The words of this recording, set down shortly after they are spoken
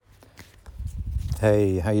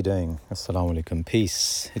Hey, how you doing? Assalamu alaikum.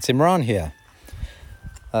 Peace. It's Imran here.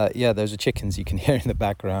 Those are chickens you can hear in the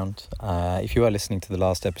background. If you are listening to the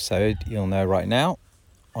last episode, you'll know right now,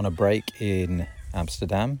 on a break in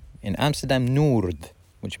Amsterdam Noord,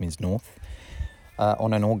 which means north,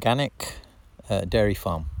 on an organic dairy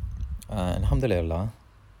farm. Alhamdulillah,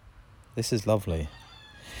 this is lovely.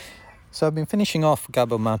 So I've been finishing off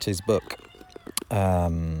Gabor Mate's book,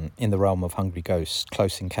 in the realm of Hungry Ghosts,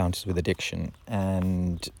 Close Encounters with Addiction,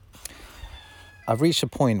 and I've reached a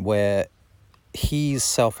point where he's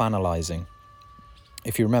self-analyzing.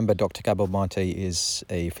 If you remember, Dr. Gabor Mate is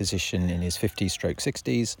a physician in his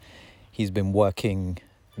 50s/60s. He's been working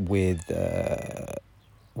with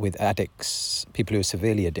addicts, people who are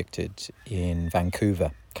severely addicted in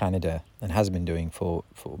Vancouver, Canada, and has been doing for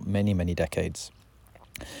many, many decades.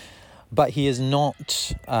 But he is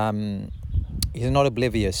not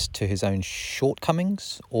oblivious to his own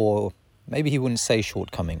shortcomings, or maybe he wouldn't say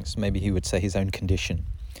shortcomings, maybe he would say his own condition.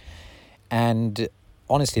 And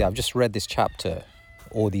honestly, I've just read this chapter,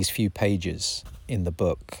 or these few pages in the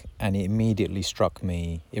book, and it immediately struck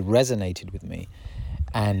me, it resonated with me,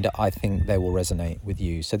 and I think they will resonate with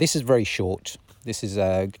you. So this is very short. This is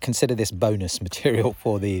consider this bonus material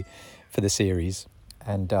for the series.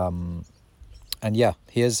 And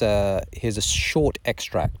here's a short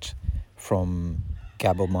extract from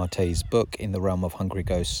Gabor Mate's book, In the Realm of Hungry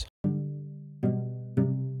Ghosts.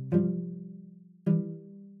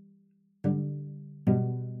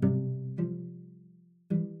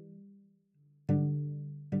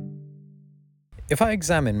 If I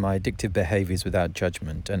examine my addictive behaviors without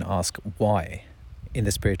judgment and ask why, in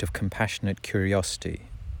the spirit of compassionate curiosity,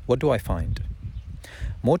 what do I find?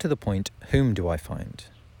 More to the point, whom do I find?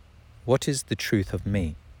 What is the truth of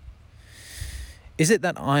me? Is it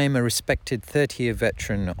that I'm a respected 30-year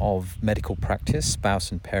veteran of medical practice,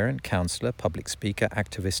 spouse and parent, counsellor, public speaker,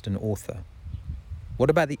 activist and author?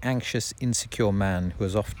 What about the anxious, insecure man who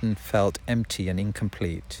has often felt empty and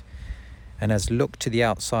incomplete and has looked to the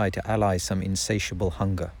outside to allay some insatiable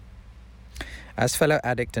hunger? As fellow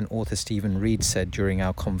addict and author Stephen Reed said during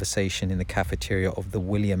our conversation in the cafeteria of the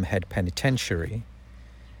William Head Penitentiary,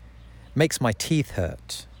 makes my teeth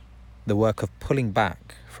hurt, the work of pulling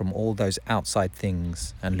back from all those outside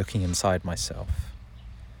things and looking inside myself.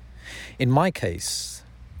 In my case,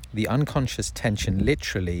 the unconscious tension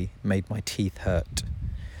literally made my teeth hurt,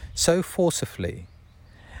 so forcefully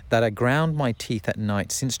that I ground my teeth at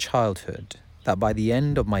night since childhood, that by the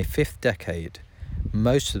end of my 5th decade,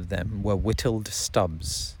 most of them were whittled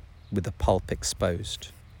stubs with the pulp exposed.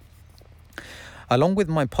 Along with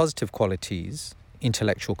my positive qualities,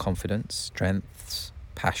 intellectual confidence, strengths,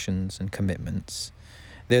 passions and commitments,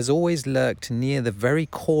 there's always lurked near the very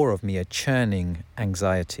core of me a churning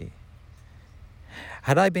anxiety.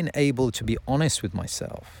 Had I been able to be honest with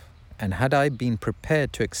myself, and had I been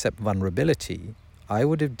prepared to accept vulnerability, I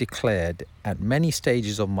would have declared at many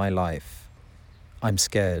stages of my life, I'm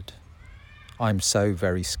scared. I'm so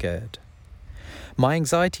very scared. My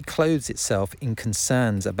anxiety clothes itself in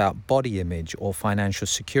concerns about body image or financial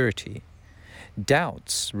security,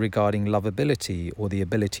 doubts regarding lovability or the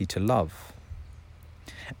ability to love,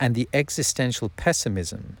 and the existential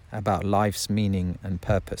pessimism about life's meaning and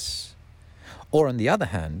purpose. Or on the other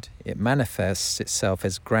hand, it manifests itself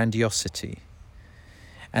as grandiosity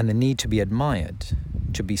and the need to be admired,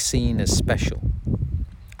 to be seen as special.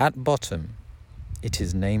 At bottom, it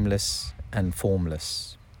is nameless and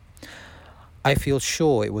formless. I feel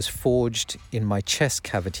sure it was forged in my chest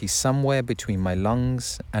cavity somewhere between my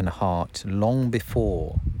lungs and heart long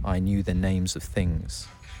before I knew the names of things.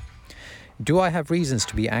 Do I have reasons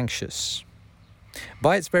to be anxious?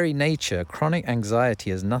 By its very nature, chronic anxiety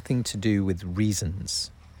has nothing to do with reasons.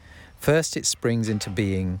 First, it springs into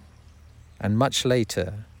being, and much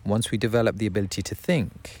later, once we develop the ability to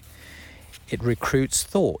think, it recruits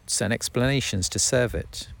thoughts and explanations to serve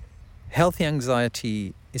it. Healthy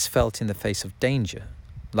anxiety is felt in the face of danger,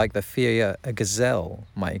 like the fear a gazelle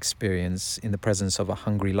might experience in the presence of a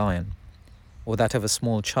hungry lion, or that of a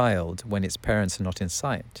small child when its parents are not in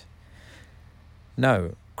sight.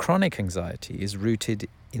 No, chronic anxiety is rooted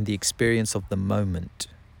in the experience of the moment.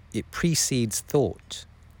 It precedes thought.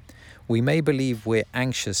 We may believe we're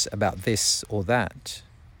anxious about this or that,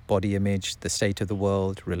 body image, the state of the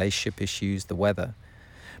world, relationship issues, the weather,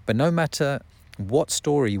 but no matter what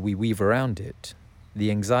story we weave around it,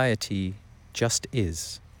 the anxiety just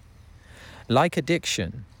is. Like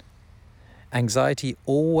addiction, anxiety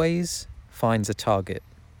always finds a target,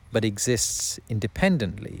 but exists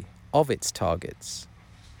independently of its targets.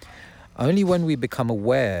 Only when we become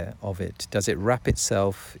aware of it does it wrap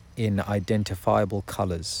itself in identifiable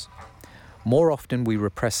colors. More often we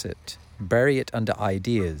repress it, bury it under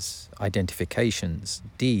ideas, identifications,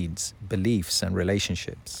 deeds, beliefs, and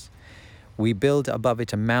relationships. We build above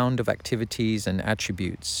it a mound of activities and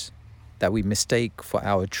attributes that we mistake for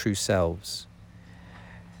our true selves.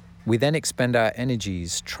 We then expend our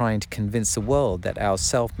energies trying to convince the world that our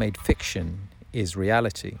self-made fiction is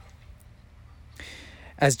reality.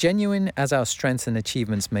 As genuine as our strengths and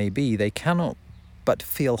achievements may be, they cannot but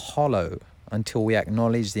feel hollow until we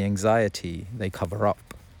acknowledge the anxiety they cover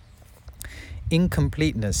up.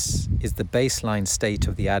 Incompleteness is the baseline state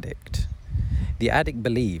of the addict. The addict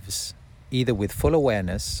believes, either with full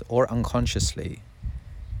awareness or unconsciously,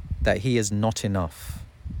 that he is not enough.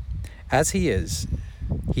 As he is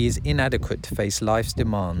inadequate to face life's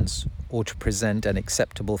demands or to present an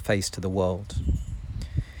acceptable face to the world.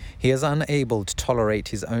 He is unable to tolerate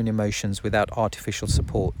his own emotions without artificial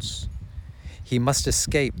supports. He must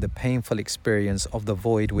escape the painful experience of the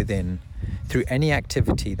void within through any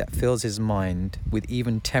activity that fills his mind with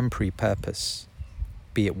even temporary purpose,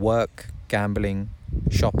 be it work, gambling,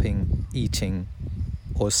 shopping, eating,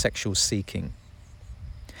 or sexual seeking.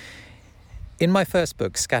 In my first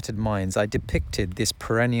book, Scattered Minds, I depicted this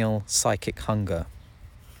perennial psychic hunger.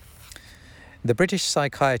 The British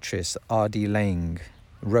psychiatrist R.D. Laing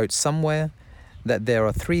wrote somewhere that there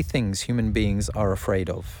are three things human beings are afraid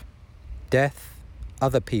of: death,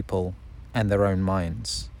 other people, and their own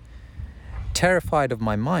minds. Terrified of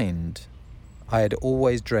my mind, I had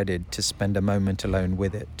always dreaded to spend a moment alone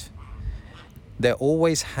with it. There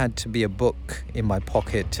always had to be a book in my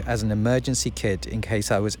pocket as an emergency kit in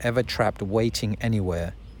case I was ever trapped waiting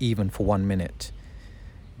anywhere, even for 1 minute,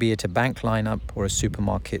 be it a bank lineup or a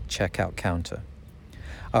supermarket checkout counter.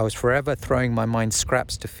 I was forever throwing my mind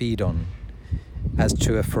scraps to feed on, as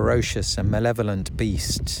to a ferocious and malevolent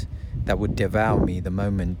beast that would devour me the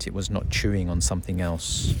moment it was not chewing on something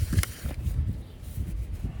else.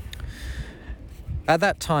 At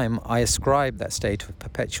that time, I ascribed that state of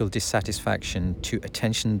perpetual dissatisfaction to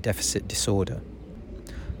attention deficit disorder.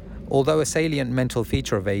 Although a salient mental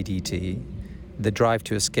feature of ADD, the drive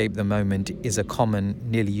to escape the moment is a common,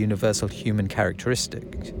 nearly universal human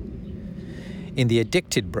characteristic. In the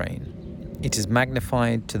addicted brain, it is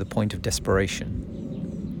magnified to the point of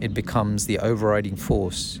desperation. It becomes the overriding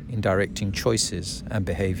force in directing choices and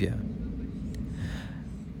behavior.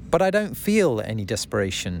 But I don't feel any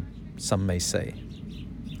desperation, some may say.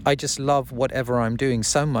 I just love whatever I'm doing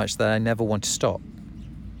so much that I never want to stop.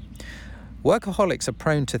 Workaholics are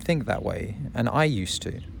prone to think that way, and I used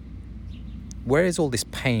to. Where is all this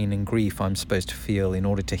pain and grief I'm supposed to feel in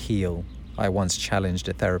order to heal? I once challenged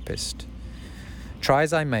a therapist. Try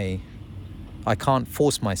as I may, I can't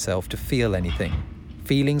force myself to feel anything.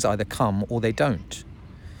 Feelings either come or they don't.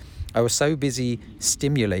 I was so busy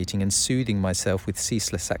stimulating and soothing myself with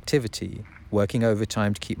ceaseless activity, working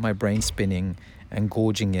overtime to keep my brain spinning and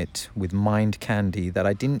gorging it with mind candy that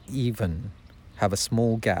I didn't even have a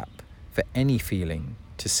small gap for any feeling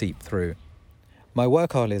to seep through. My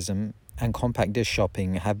workaholism and compact dish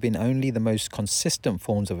shopping have been only the most consistent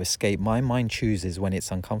forms of escape my mind chooses when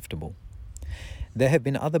it's uncomfortable. There have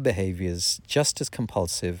been other behaviors just as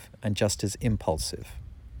compulsive and just as impulsive.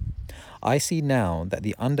 I see now that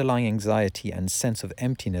the underlying anxiety and sense of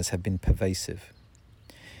emptiness have been pervasive.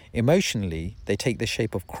 Emotionally, they take the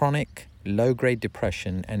shape of chronic, low-grade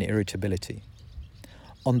depression and irritability.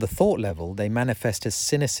 On the thought level, they manifest as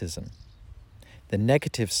cynicism, the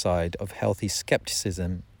negative side of healthy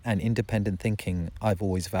skepticism and independent thinking I've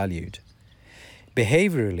always valued.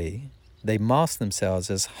 Behaviorally, they mask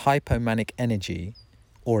themselves as hypomanic energy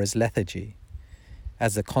or as lethargy,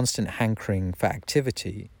 as a constant hankering for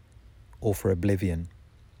activity or for oblivion.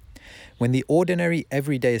 When the ordinary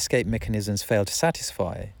everyday escape mechanisms fail to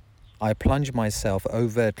satisfy, I plunge myself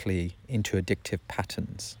overtly into addictive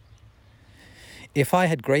patterns. If I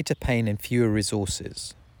had greater pain and fewer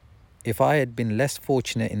resources, if I had been less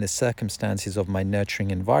fortunate in the circumstances of my nurturing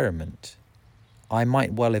environment, I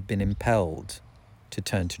might well have been impelled to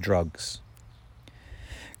turn to drugs.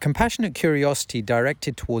 Compassionate curiosity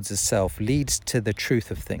directed towards the self leads to the truth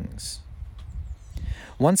of things.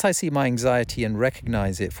 Once I see my anxiety and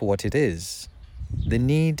recognize it for what it is, the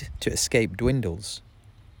need to escape dwindles.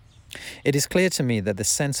 It is clear to me that the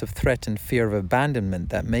sense of threat and fear of abandonment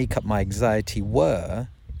that make up my anxiety were,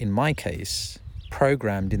 in my case,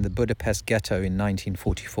 programmed in the Budapest ghetto in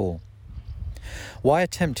 1944. Why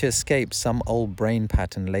attempt to escape some old brain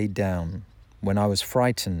pattern laid down when I was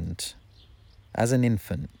frightened as an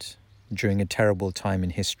infant during a terrible time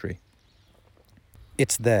in history?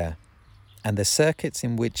 It's there, and the circuits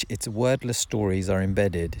in which its wordless stories are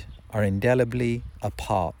embedded are indelibly a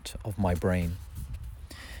part of my brain.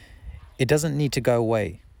 It doesn't need to go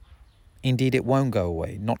away. Indeed, it won't go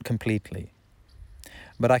away, not completely.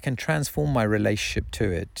 But I can transform my relationship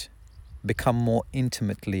to it, become more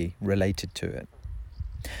intimately related to it.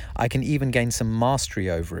 I can even gain some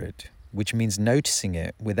mastery over it, which means noticing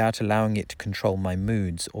it without allowing it to control my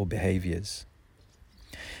moods or behaviors.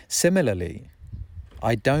 Similarly,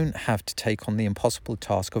 I don't have to take on the impossible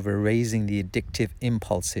task of erasing the addictive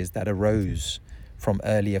impulses that arose from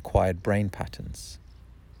early acquired brain patterns.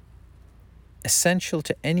 Essential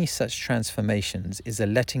to any such transformations is a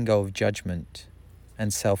letting go of judgment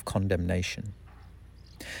and self-condemnation.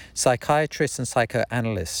 Psychiatrist and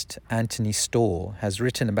psychoanalyst Anthony Storr has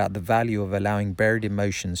written about the value of allowing buried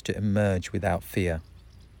emotions to emerge without fear.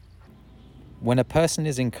 When a person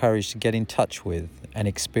is encouraged to get in touch with and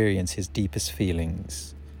experience his deepest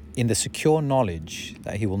feelings, in the secure knowledge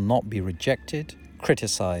that he will not be rejected,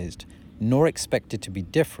 criticized, nor expected to be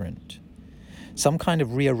different, some kind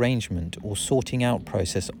of rearrangement or sorting out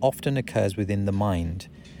process often occurs within the mind,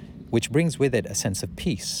 which brings with it a sense of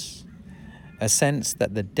peace, a sense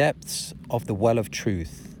that the depths of the well of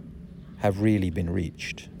truth have really been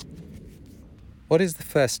reached. What is the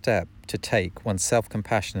first step to take once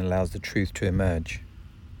self-compassion allows the truth to emerge?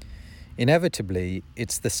 Inevitably,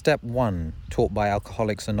 it's the step 1 taught by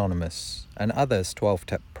Alcoholics Anonymous and others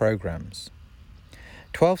 12-step programs.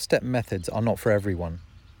 12-step methods are not for everyone,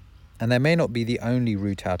 and they may not be the only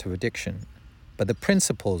route out of addiction, but the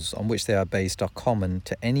principles on which they are based are common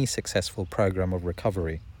to any successful program of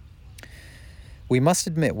recovery. We must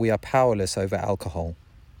admit we are powerless over alcohol.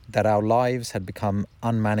 That our lives had become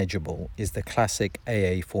unmanageable is the classic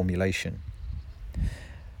AA formulation.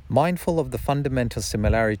 Mindful of the fundamental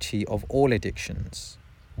similarity of all addictions,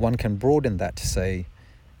 one can broaden that to say,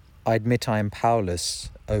 I admit I am powerless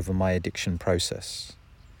over my addiction process.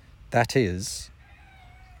 That is,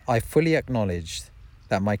 I fully acknowledge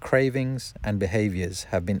that my cravings and behaviors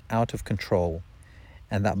have been out of control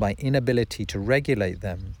and that my inability to regulate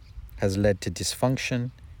them has led to dysfunction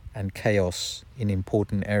and chaos in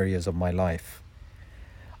important areas of my life.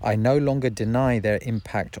 I no longer deny their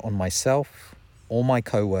impact on myself or my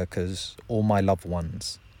co-workers or my loved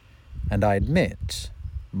ones, and I admit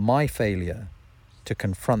my failure to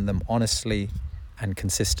confront them honestly and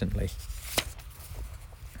consistently.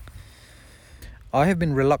 I have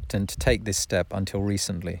been reluctant to take this step until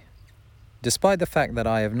recently, despite the fact that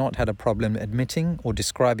I have not had a problem admitting or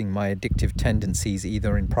describing my addictive tendencies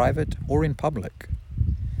either in private or in public.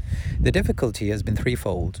 The difficulty has been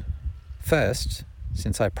threefold. First,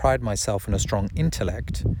 since I pride myself on a strong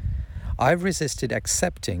intellect, I've resisted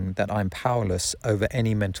accepting that I'm powerless over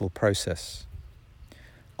any mental process.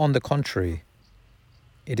 On the contrary,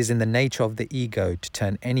 it is in the nature of the ego to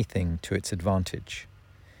turn anything to its advantage.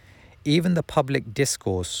 Even the public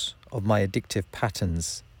discourse of my addictive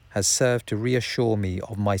patterns has served to reassure me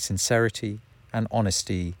of my sincerity and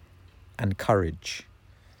honesty and courage.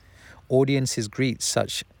 Audiences greet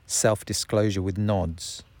such self-disclosure with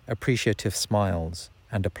nods, appreciative smiles,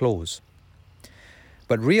 and applause.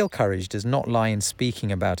 But real courage does not lie in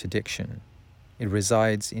speaking about addiction. It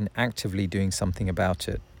resides in actively doing something about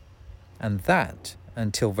it. And that,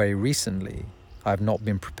 until very recently, I have not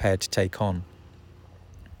been prepared to take on.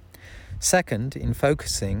 Second, in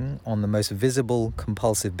focusing on the most visible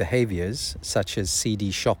compulsive behaviors, such as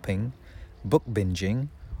CD shopping, book binging,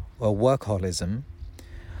 or workaholism,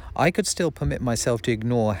 I could still permit myself to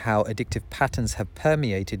ignore how addictive patterns have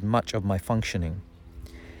permeated much of my functioning.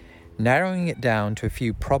 Narrowing it down to a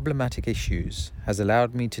few problematic issues has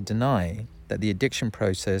allowed me to deny that the addiction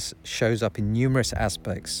process shows up in numerous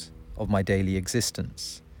aspects of my daily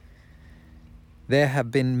existence. There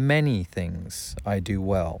have been many things I do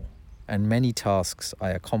well, and many tasks I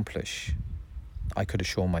accomplish, I could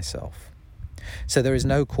assure myself. So there is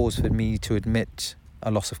no cause for me to admit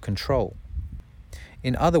a loss of control.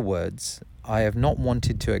 In other words, I have not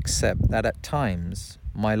wanted to accept that at times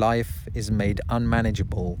my life is made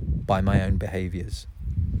unmanageable by my own behaviors.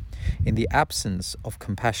 In the absence of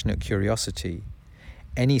compassionate curiosity,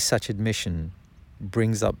 any such admission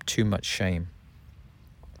brings up too much shame.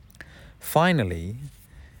 Finally,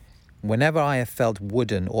 whenever I have felt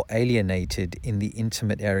wooden or alienated in the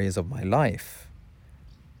intimate areas of my life,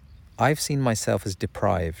 I've seen myself as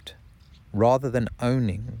deprived, rather than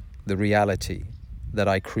owning the reality that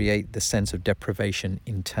I create the sense of deprivation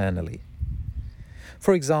internally.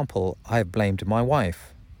 For example, I have blamed my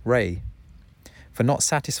wife, Ray, for not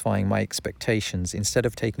satisfying my expectations instead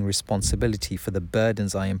of taking responsibility for the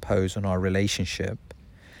burdens I impose on our relationship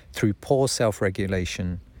through poor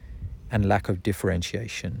self-regulation and lack of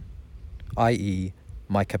differentiation, i.e.,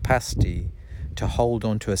 my capacity to hold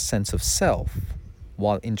on to a sense of self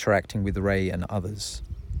while interacting with Ray and others.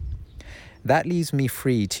 That leaves me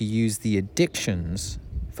free to use the addictions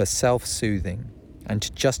for self-soothing and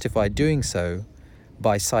to justify doing so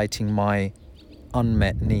by citing my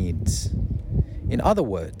unmet needs. In other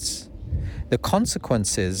words, the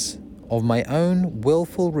consequences of my own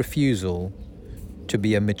willful refusal to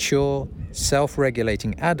be a mature,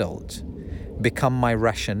 self-regulating adult become my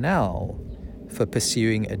rationale for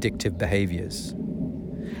pursuing addictive behaviors.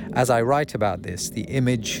 As I write about this, the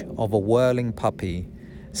image of a whirling puppy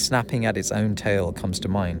snapping at its own tail comes to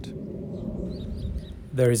mind.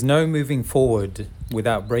 There is no moving forward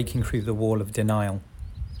without breaking through the wall of denial,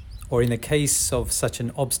 or in the case of such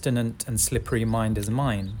an obstinate and slippery mind as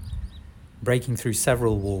mine, breaking through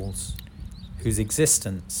several walls whose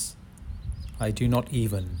existence I do not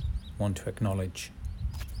even want to acknowledge.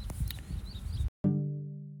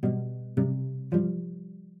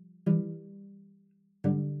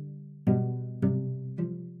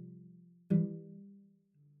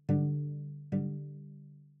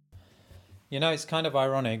 You know, it's kind of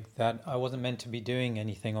ironic that I wasn't meant to be doing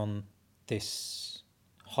anything on this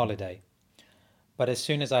holiday. But as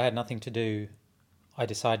soon as I had nothing to do, I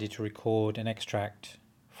decided to record an extract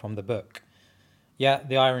from the book. Yeah,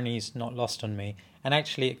 the irony is not lost on me. And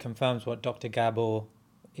actually it confirms what Dr. Gabor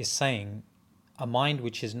is saying. A mind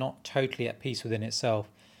which is not totally at peace within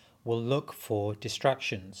itself will look for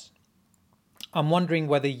distractions. I'm wondering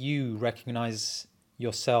whether you recognize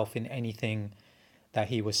yourself in anything that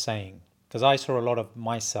he was saying, because I saw a lot of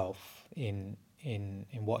myself in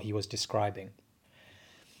what he was describing.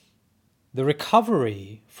 The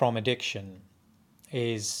recovery from addiction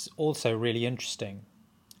is also really interesting.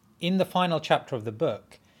 In the final chapter of the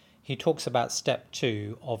book, he talks about step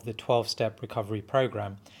 2 of the 12-step recovery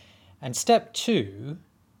program. And step 2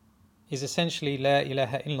 is essentially La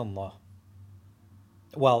ilaha illallah.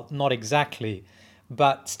 Well, not exactly,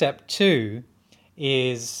 but step 2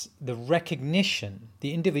 is the recognition.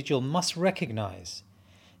 The individual must recognize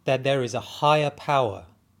that there is a higher power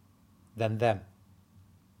than them.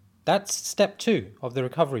 That's step 2 of the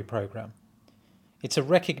recovery program. It's a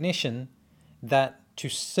recognition that to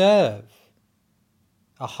serve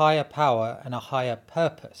a higher power and a higher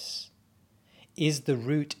purpose is the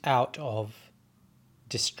route out of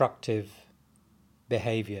destructive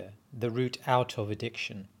behavior, the route out of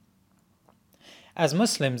addiction. As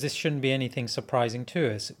Muslims, this shouldn't be anything surprising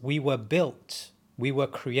to us. We were built, we were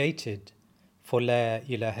created for La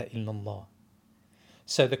ilaha illallah.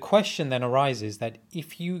 So the question then arises that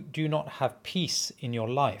if you do not have peace in your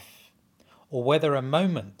life, or whether at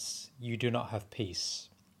moments you do not have peace,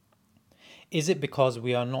 is it because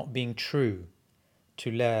we are not being true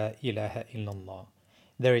to La ilaha illallah?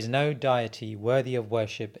 There is no deity worthy of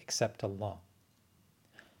worship except Allah.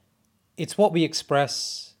 It's what we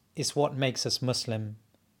express, it's what makes us Muslim.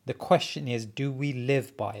 The question is, do we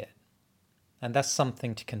live by it? And that's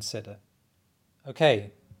something to consider.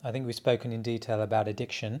 Okay, I think we've spoken in detail about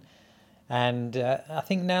addiction, and I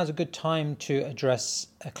think now's a good time to address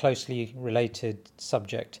a closely related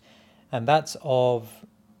subject, and that's of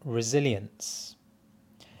resilience.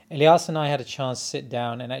 Elias and I had a chance to sit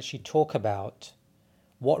down and actually talk about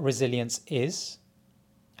what resilience is,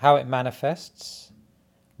 how it manifests,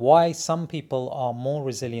 why some people are more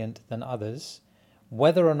resilient than others,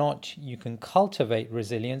 whether or not you can cultivate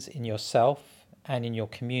resilience in yourself and in your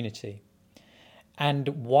community, and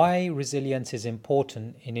why resilience is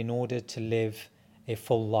important in order to live a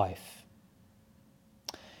full life.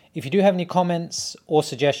 If you do have any comments or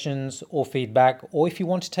suggestions or feedback, or if you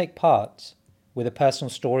want to take part with a personal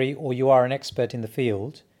story or you are an expert in the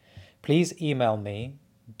field, please email me,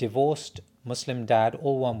 divorcedmuslimdad,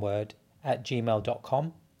 all one word,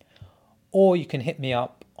 @gmail.com, or you can hit me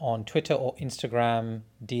up on Twitter or Instagram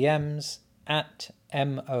DMs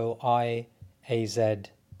 @MOIAZAM.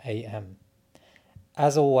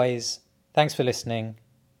 As always, thanks for listening,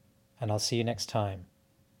 and I'll see you next time,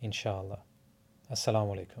 inshallah.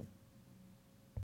 Assalamu alaikum.